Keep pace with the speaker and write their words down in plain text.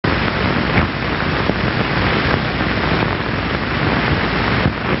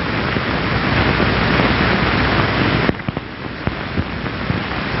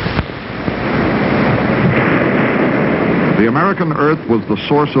American earth was the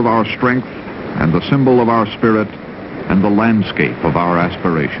source of our strength and the symbol of our spirit and the landscape of our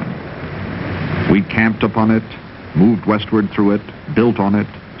aspiration. We camped upon it, moved westward through it, built on it,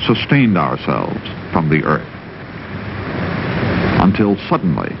 sustained ourselves from the earth. Until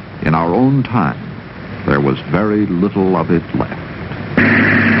suddenly, in our own time, there was very little of it left.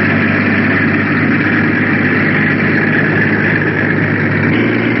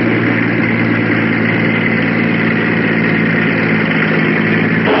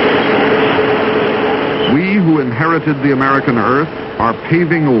 We who inherited the American earth are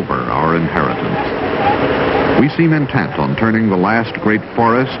paving over our inheritance. We seem intent on turning the last great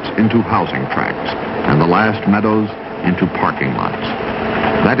forests into housing tracts and the last meadows into parking lots.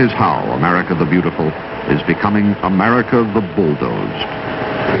 That is how America the Beautiful is becoming America the Bulldozed.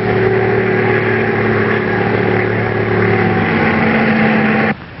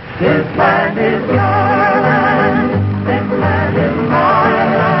 This land is your land, this land is my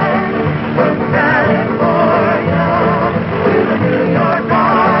land, from California to the New York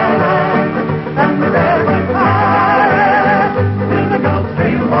Island, and the Redwood Forest to the Gulf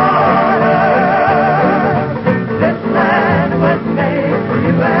Stream water. This land was made for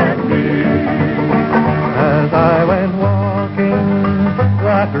you and me. As I went walking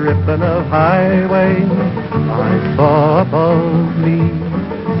that ribbon of highway, I saw above me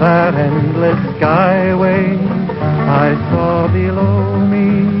that endless skyway. I saw below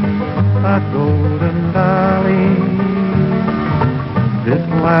me that golden valley. This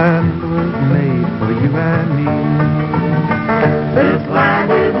land was made for you and me. This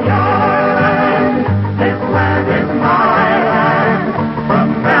land is your land, this land is my land, from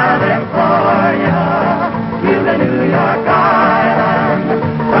California to the New York Island,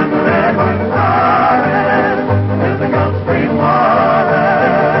 from the Redwood Forest to the Gulf Stream water.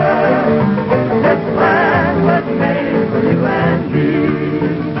 This land was made for you and me.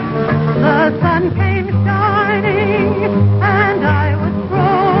 The sun came shining and I was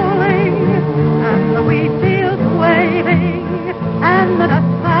strolling, and the wheat fields waving and the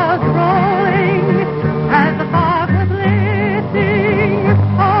dust clouds rolling, as the fog was lifting,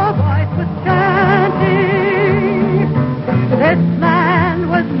 a voice was chanting. This land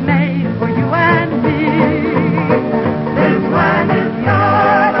was made for you and me. This land is your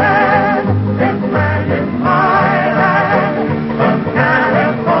land, this land is my land, from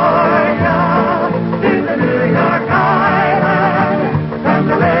California to the New York Island, from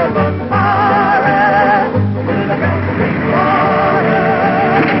the Redwood Forest to the Gulf Stream water.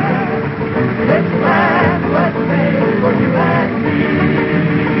 This land was made for you and me. This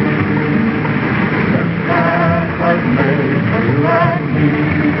land was made for you and me.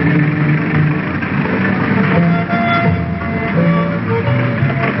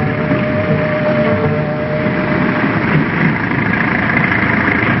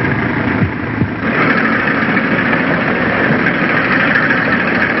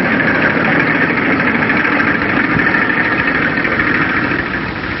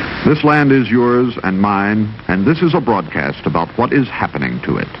 This land is yours and mine, and this is a broadcast about what is happening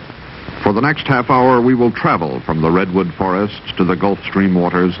to it. For the next half hour, we will travel from the redwood forests to the Gulf Stream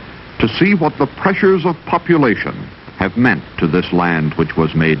waters to see what the pressures of population have meant to this land which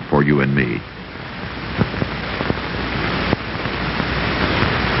was made for you and me.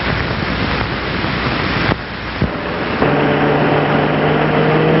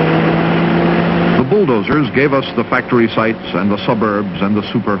 The bulldozers gave us the factory sites and the suburbs and the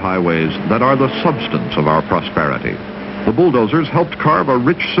superhighways that are the substance of our prosperity. The bulldozers helped carve a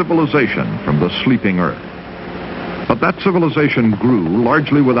rich civilization from the sleeping earth. But that civilization grew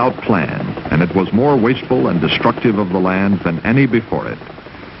largely without plan, and it was more wasteful and destructive of the land than any before it.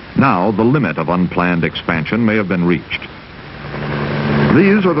 Now, the limit of unplanned expansion may have been reached.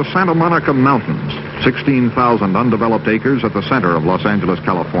 These are the Santa Monica Mountains, 16,000 undeveloped acres at the center of Los Angeles,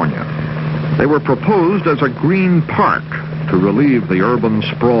 California. They were proposed as a green park to relieve the urban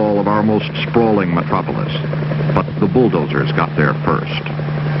sprawl of our most sprawling metropolis. But the bulldozers got there first.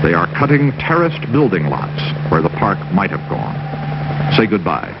 They are cutting terraced building lots where the park might have gone. Say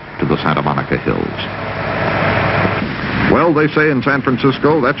goodbye to the Santa Monica Hills. Well, they say in San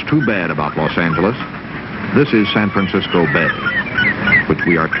Francisco, that's too bad about Los Angeles. This is San Francisco Bay, which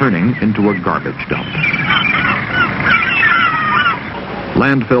we are turning into a garbage dump.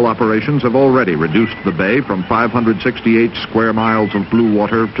 Landfill operations have already reduced the bay from 568 square miles of blue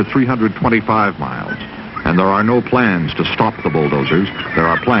water to 325 miles. And there are no plans to stop the bulldozers. There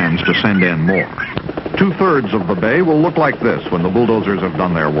are plans to send in more. 2/3 of the bay will look like this when the bulldozers have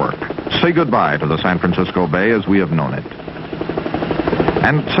done their work. Say goodbye to the San Francisco Bay as we have known it.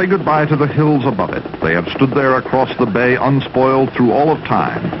 And say goodbye to the hills above it. They have stood there across the bay unspoiled through all of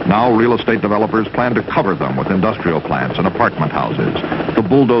time. Now real estate developers plan to cover them with industrial plants and apartment houses. The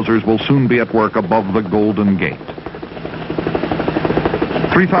bulldozers will soon be at work above the Golden Gate.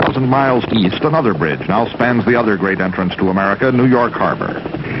 3,000 miles east, another bridge now spans the other great entrance to America, New York Harbor.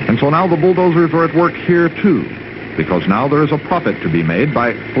 And so now the bulldozers are at work here, too, because now there is a profit to be made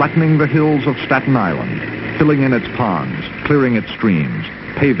by flattening the hills of Staten Island, filling in its ponds, clearing its streams,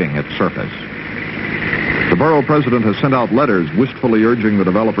 paving its surface. The borough president has sent out letters wistfully urging the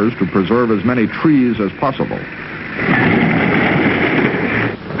developers to preserve as many trees as possible.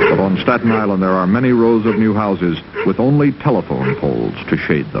 But on Staten Island, there are many rows of new houses with only telephone poles to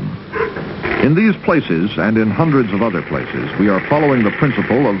shade them. In these places, and in hundreds of other places, we are following the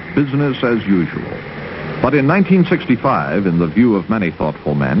principle of business as usual. But in 1965, in the view of many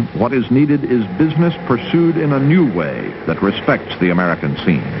thoughtful men, what is needed is business pursued in a new way that respects the American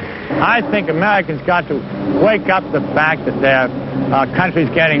scene. I think Americans got to wake up the fact that their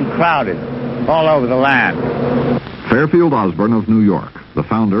country's getting crowded all over the land. Fairfield Osborne of New York, the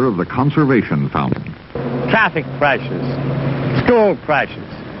founder of the Conservation Fountain. Traffic pressures, school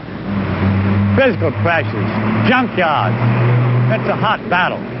pressures, physical pressures, junkyards. It's a hot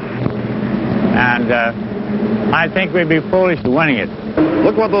battle. And I think we'd be foolish winning it.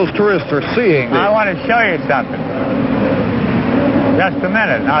 Look what those tourists are seeing. I want to show you something. Just a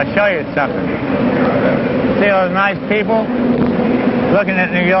minute, and I'll show you something. See those nice people looking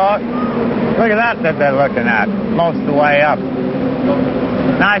at New York? Look at that they're looking at most of the way up.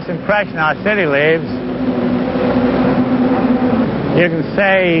 Nice impression our city leaves. You can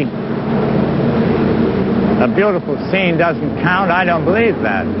say a beautiful scene doesn't count. I don't believe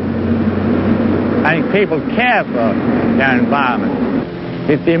that. I think people care for their environment.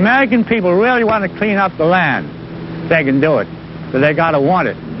 If the American people really want to clean up the land, they can do it. But they got to want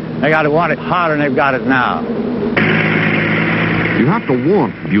it. They got to want it harder than they've got it now. You have to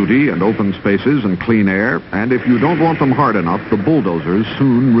want beauty and open spaces and clean air, and if you don't want them hard enough, the bulldozers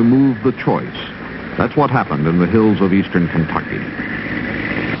soon remove the choice. That's what happened in the hills of eastern Kentucky.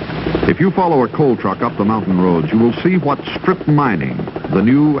 If you follow a coal truck up the mountain roads, you will see what strip mining, the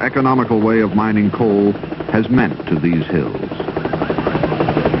new economical way of mining coal, has meant to these hills.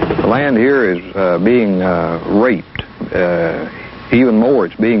 The land here is being raped. Even more,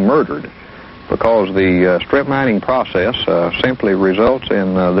 it's being murdered, because the strip mining process simply results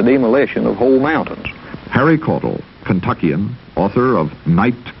in the demolition of whole mountains. Harry Caudle, Kentuckian, author of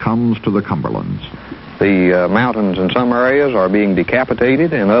Night Comes to the Cumberlands. The mountains in some areas are being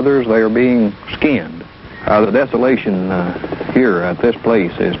decapitated, and others they are being skinned. The desolation here at this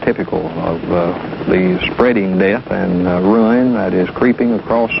place is typical of the spreading death and ruin that is creeping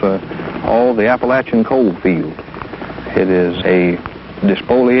across all the Appalachian coal field. It is a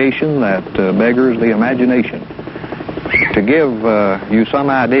despoliation that beggars the imagination. To give you some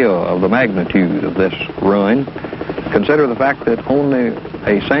idea of the magnitude of this ruin, consider the fact that only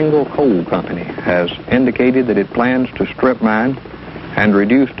a single coal company has indicated that it plans to strip mine and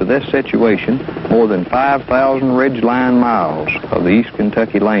reduce to this situation more than 5,000 ridgeline miles of the East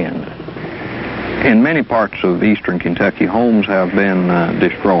Kentucky land. In many parts of eastern Kentucky, homes have been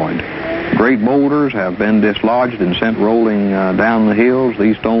destroyed. Great boulders have been dislodged and sent rolling down the hills.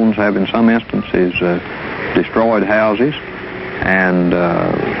 These stones have in some instances destroyed houses, and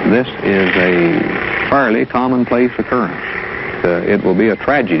this is a fairly commonplace occurrence. It will be a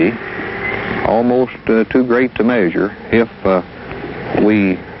tragedy, almost too great to measure, if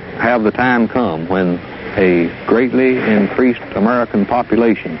we have the time come when a greatly increased American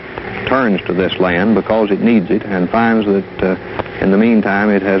population turns to this land because it needs it and finds that in the meantime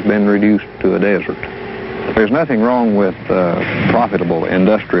it has been reduced to a desert. There's nothing wrong with profitable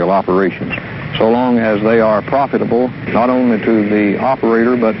industrial operations, so long as they are profitable not only to the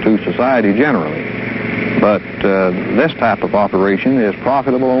operator but to society generally. But this type of operation is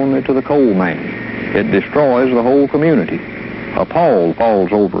profitable only to the coal man. It destroys the whole community. A pall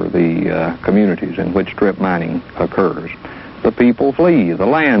falls over the communities in which strip mining occurs. The people flee, the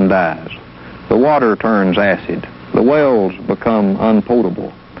land dies, the water turns acid, the wells become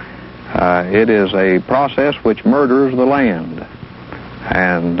unpotable. It is a process which murders the land,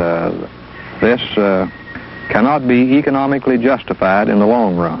 and this cannot be economically justified in the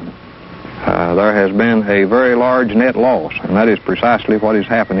long run. There has been a very large net loss, and that is precisely what is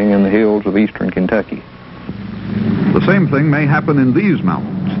happening in the hills of eastern Kentucky. The same thing may happen in these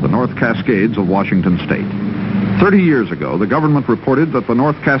mountains, the North Cascades of Washington State. 30 years ago, the government reported that the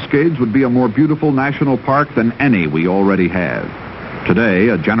North Cascades would be a more beautiful national park than any we already have. Today,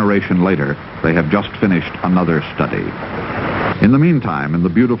 a generation later, they have just finished another study. In the meantime, in the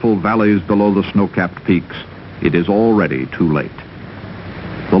beautiful valleys below the snow-capped peaks, it is already too late.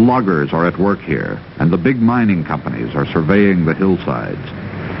 The loggers are at work here, and the big mining companies are surveying the hillsides.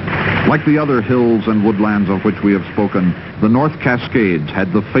 Like the other hills and woodlands of which we have spoken, the North Cascades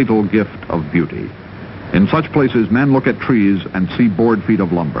had the fatal gift of beauty. In such places, men look at trees and see board feet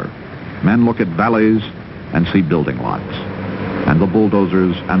of lumber. Men look at valleys and see building lots. And the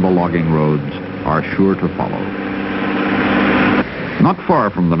bulldozers and the logging roads are sure to follow. Not far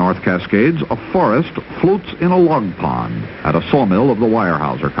from the North Cascades, a forest floats in a log pond at a sawmill of the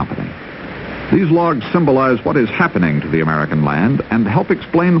Weyerhaeuser Company. These logs symbolize what is happening to the American land and help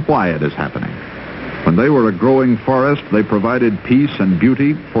explain why it is happening. When they were a growing forest, they provided peace and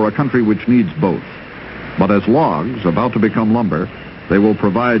beauty for a country which needs both. But as logs, about to become lumber, they will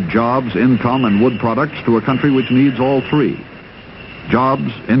provide jobs, income, and wood products to a country which needs all three.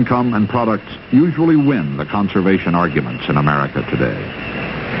 Jobs, income, and products usually win the conservation arguments in America today.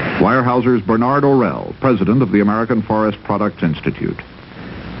 Weyerhaeuser's Bernard Orell, president of the American Forest Products Institute.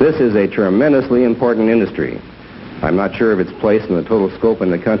 This is a tremendously important industry. I'm not sure of its place in the total scope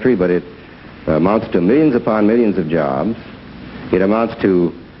in the country, but it amounts to millions upon millions of jobs. It amounts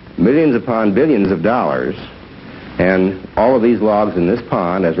to millions upon billions of dollars. And all of these logs in this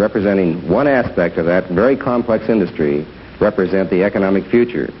pond, as representing one aspect of that very complex industry, represent the economic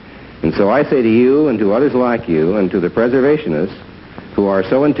future. And so I say to you and to others like you and to the preservationists who are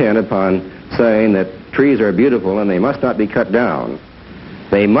so intent upon saying that trees are beautiful and they must not be cut down,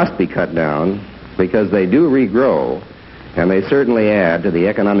 they must be cut down because they do regrow, and they certainly add to the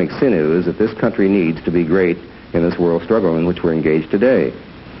economic sinews that this country needs to be great in this world struggle in which we're engaged today.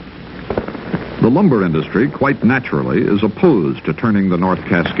 The lumber industry, quite naturally, is opposed to turning the North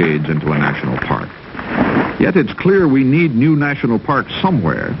Cascades into a national park. Yet it's clear we need new national parks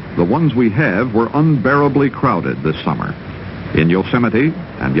somewhere. The ones we have were unbearably crowded this summer. In Yosemite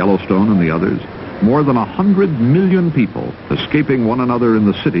and Yellowstone and the others, more than 100 million people, escaping one another in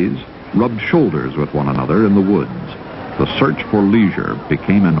the cities, rubbed shoulders with one another in the woods. The search for leisure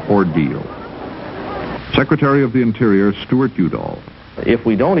became an ordeal. Secretary of the Interior Stuart Udall. If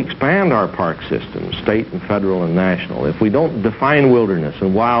we don't expand our park system, state and federal and national, if we don't define wilderness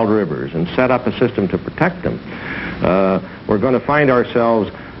and wild rivers and set up a system to protect them, we're going to find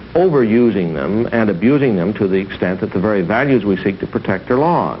ourselves overusing them and abusing them to the extent that the very values we seek to protect are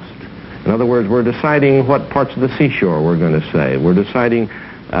lost. In other words, we're deciding what parts of the seashore we're going to save. We're deciding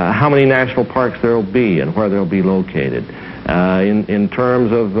how many national parks there will be and where they'll be located. In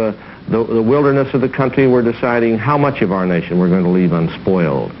terms of the wilderness of the country, we're deciding how much of our nation we're going to leave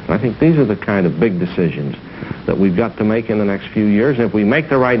unspoiled. I think these are the kind of big decisions that we've got to make in the next few years. And if we make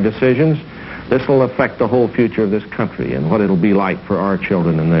the right decisions, this will affect the whole future of this country and what it'll be like for our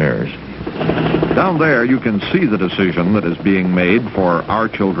children and theirs. Down there, you can see the decision that is being made for our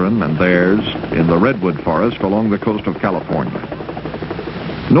children and theirs in the redwood forest along the coast of California.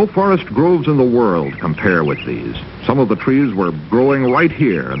 No forest groves in the world compare with these. Some of the trees were growing right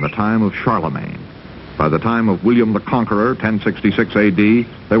here in the time of Charlemagne. By the time of William the Conqueror, 1066 A.D.,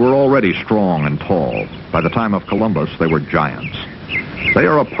 they were already strong and tall. By the time of Columbus, they were giants. They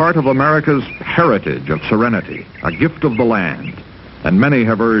are a part of America's heritage of serenity, a gift of the land. And many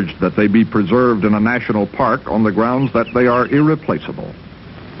have urged that they be preserved in a national park on the grounds that they are irreplaceable.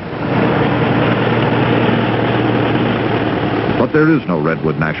 But there is no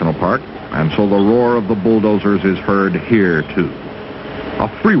Redwood National Park, and so the roar of the bulldozers is heard here, too. A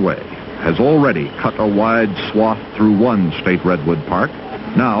freeway has already cut a wide swath through one state redwood park.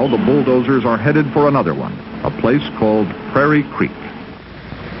 Now the bulldozers are headed for another one, a place called Prairie Creek.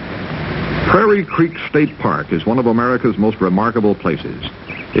 Prairie Creek State Park is one of America's most remarkable places.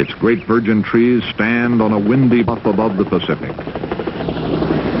 Its great virgin trees stand on a windy bluff above the Pacific.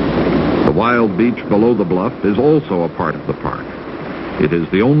 The wild beach below the bluff is also a part of the park. It is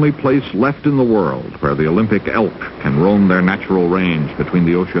the only place left in the world where the Olympic elk can roam their natural range between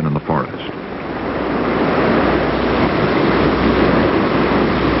the ocean and the forest.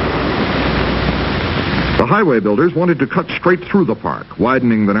 The highway builders wanted to cut straight through the park,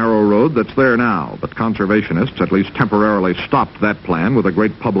 widening the narrow road that's there now, but conservationists at least temporarily stopped that plan with a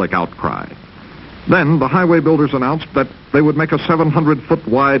great public outcry. Then the highway builders announced that they would make a 700-foot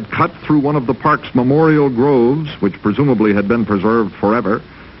wide cut through one of the park's memorial groves, which presumably had been preserved forever,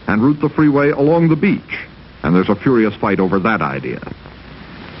 and route the freeway along the beach. And there's a furious fight over that idea.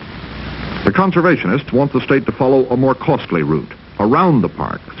 The conservationists want the state to follow a more costly route, around the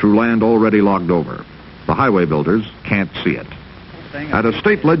park, through land already logged over. The highway builders can't see it. At a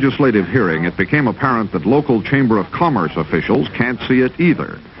state legislative hearing, it became apparent that local Chamber of Commerce officials can't see it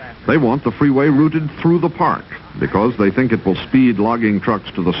either. They want the freeway routed through the park because they think it will speed logging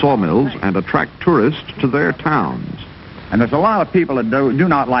trucks to the sawmills and attract tourists to their towns. And there's a lot of people that do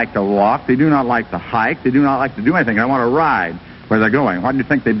not like to walk, they do not like to hike, they do not like to do anything. They want to ride where they're going. Why do you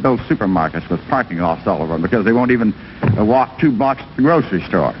think they build supermarkets with parking lots all over them? Because they won't even walk 2 blocks to the grocery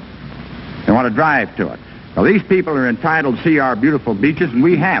store. They want to drive to it. Well, these people are entitled to see our beautiful beaches, and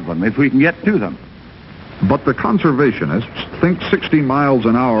we have them if we can get to them. But the conservationists think 60 miles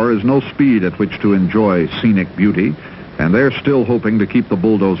an hour is no speed at which to enjoy scenic beauty, and they're still hoping to keep the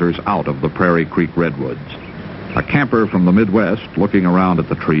bulldozers out of the Prairie Creek redwoods. A camper from the Midwest, looking around at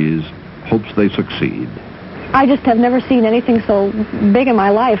the trees, hopes they succeed. I just have never seen anything so big in my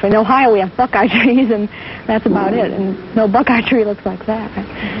life. In Ohio, we have buckeye trees, and that's about it. And no buckeye tree looks like that.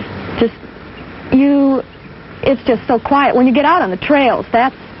 It's just so quiet. When you get out on the trails,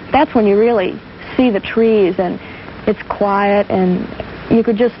 that's when you really see the trees, and it's quiet, and you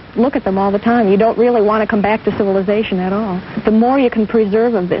could just look at them all the time. You don't really want to come back to civilization at all. The more you can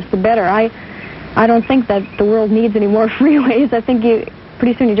preserve of this, the better. I don't think that the world needs any more freeways. I think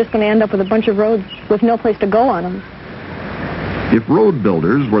pretty soon you're just going to end up with a bunch of roads with no place to go on them. If road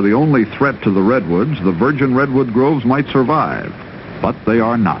builders were the only threat to the redwoods, the virgin redwood groves might survive, but they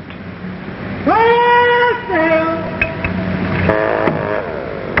are not.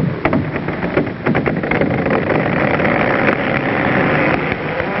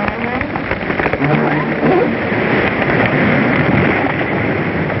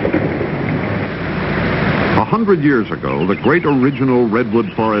 100 years ago, the great original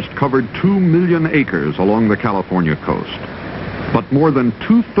redwood forest covered 2 million acres along the California coast. But more than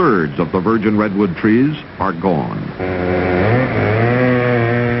 2/3 of the virgin redwood trees are gone.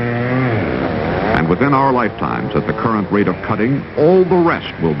 And within our lifetimes, at the current rate of cutting, all the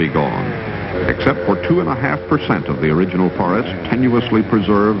rest will be gone, except for 2.5% of the original forest tenuously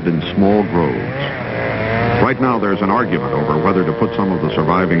preserved in small groves. Right now, there's an argument over whether to put some of the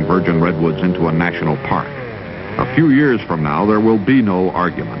surviving virgin redwoods into a national park. A few years from now, there will be no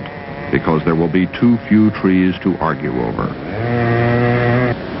argument, because there will be too few trees to argue over.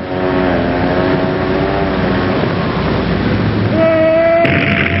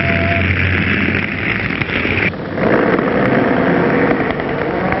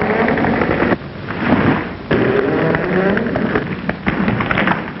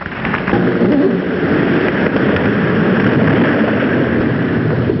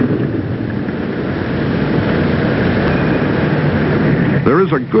 There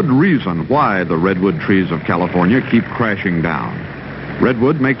is a good reason why the redwood trees of California keep crashing down.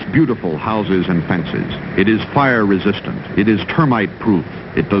 Redwood makes beautiful houses and fences. It is fire resistant. It is termite proof.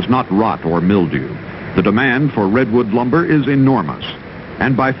 It does not rot or mildew. The demand for redwood lumber is enormous.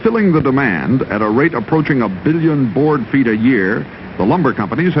 And by filling the demand at a rate approaching 1 billion board feet a year, the lumber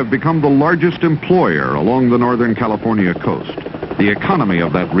companies have become the largest employer along the Northern California coast. The economy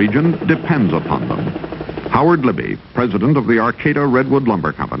of that region depends upon them. Howard Libby, president of the Arcata Redwood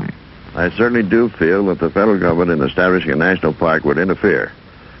Lumber Company. I certainly do feel that the federal government in establishing a national park would interfere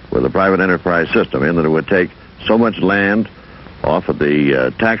with the private enterprise system, in that it would take so much land off of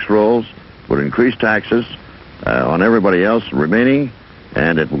the tax rolls, would increase taxes on everybody else remaining,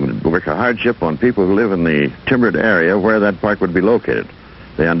 and it would work a hardship on people who live in the timbered area where that park would be located.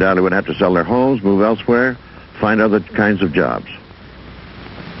 They undoubtedly would have to sell their homes, move elsewhere, find other kinds of jobs.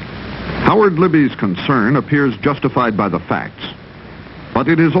 Howard Libby's concern appears justified by the facts. But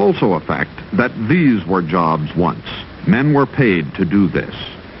it is also a fact that these were jobs once. Men were paid to do this.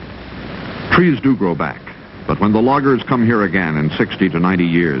 Trees do grow back, but when the loggers come here again in 60 to 90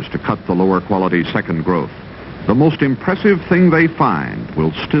 years to cut the lower quality second growth, the most impressive thing they find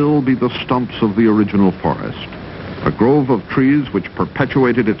will still be the stumps of the original forest. A grove of trees which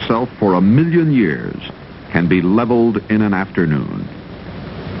perpetuated itself for 1 million years can be leveled in an afternoon.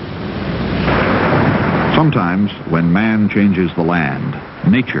 Sometimes, when man changes the land,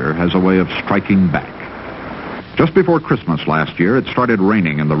 nature has a way of striking back. Just before Christmas last year, it started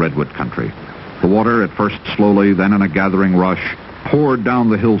raining in the redwood country. The water, at first slowly, then in a gathering rush, poured down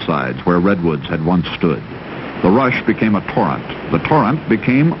the hillsides where redwoods had once stood. The rush became a torrent. The torrent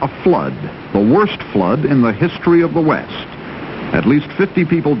became a flood, the worst flood in the history of the West. At least 50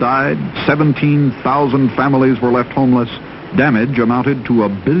 people died, 17,000 families were left homeless. Damage amounted to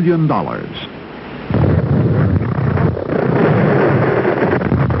 $1 billion.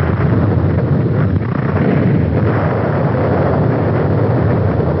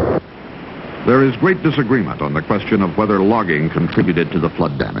 There is great disagreement on the question of whether logging contributed to the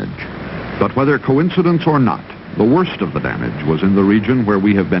flood damage. But whether coincidence or not, the worst of the damage was in the region where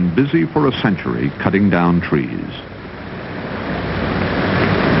we have been busy for a century cutting down trees.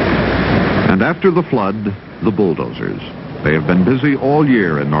 And after the flood, the bulldozers. They have been busy all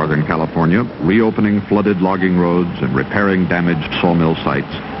year in Northern California, reopening flooded logging roads and repairing damaged sawmill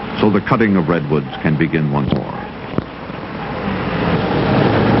sites so the cutting of redwoods can begin once more.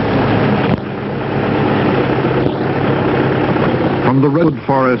 From the redwood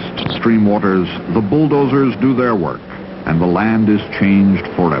forest stream waters, the bulldozers do their work, and the land is changed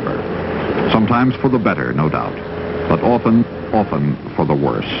forever. Sometimes for the better, no doubt, but often for the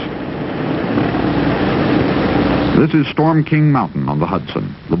worse. This is Storm King Mountain on the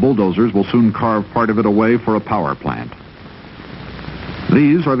Hudson. The bulldozers will soon carve part of it away for a power plant.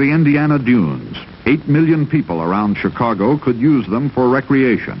 These are the Indiana Dunes. 8 million people around Chicago could use them for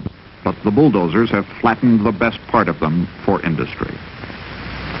recreation, but the bulldozers have flattened the best part of them for industry.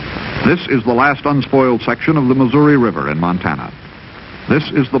 This is the last unspoiled section of the Missouri River in Montana.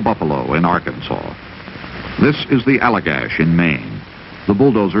 This is the Buffalo in Arkansas. This is the Allagash in Maine. The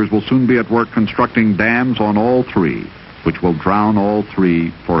bulldozers will soon be at work constructing dams on all three, which will drown all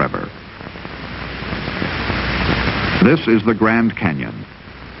three forever. This is the Grand Canyon.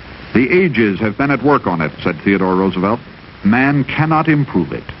 The ages have been at work on it, said Theodore Roosevelt. Man cannot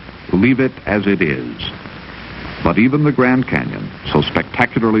improve it. Leave it as it is. But even the Grand Canyon, so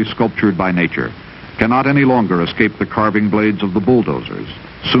spectacularly sculptured by nature, cannot any longer escape the carving blades of the bulldozers.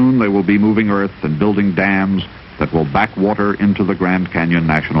 Soon they will be moving earth and building dams that will back water into the Grand Canyon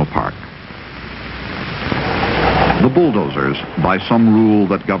National Park. The bulldozers, by some rule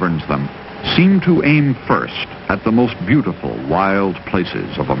that governs them, seem to aim first at the most beautiful wild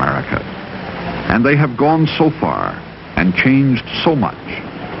places of America. And they have gone so far and changed so much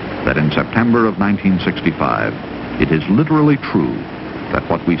that in September of 1965, it is literally true that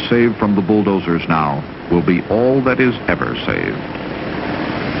what we save from the bulldozers now will be all that is ever saved.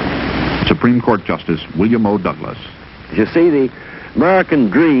 Supreme Court Justice William O. Douglas. You see, the American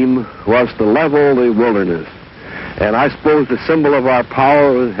dream was to level the wilderness. And I suppose the symbol of our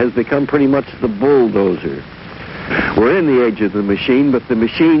power has become pretty much the bulldozer. We're in the age of the machine, but the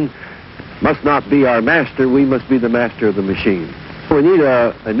machine must not be our master. We must be the master of the machine. We need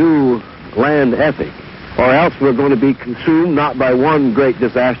a new land ethic, or else we're going to be consumed not by one great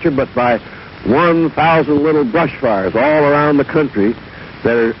disaster, but by 1,000 little brush fires all around the country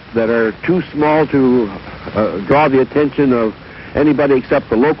that are too small to draw the attention of anybody except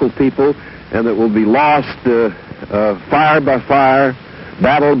the local people, and that will be lost fire by fire,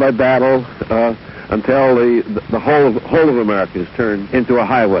 battle by battle, until the whole of America is turned into a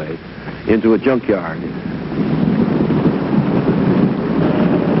highway, into a junkyard.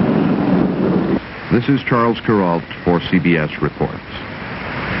 This is Charles Kuralt for CBS Reports.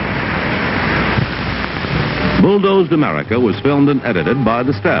 Bulldozed America was filmed and edited by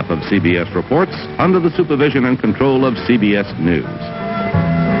the staff of CBS Reports under the supervision and control of CBS News.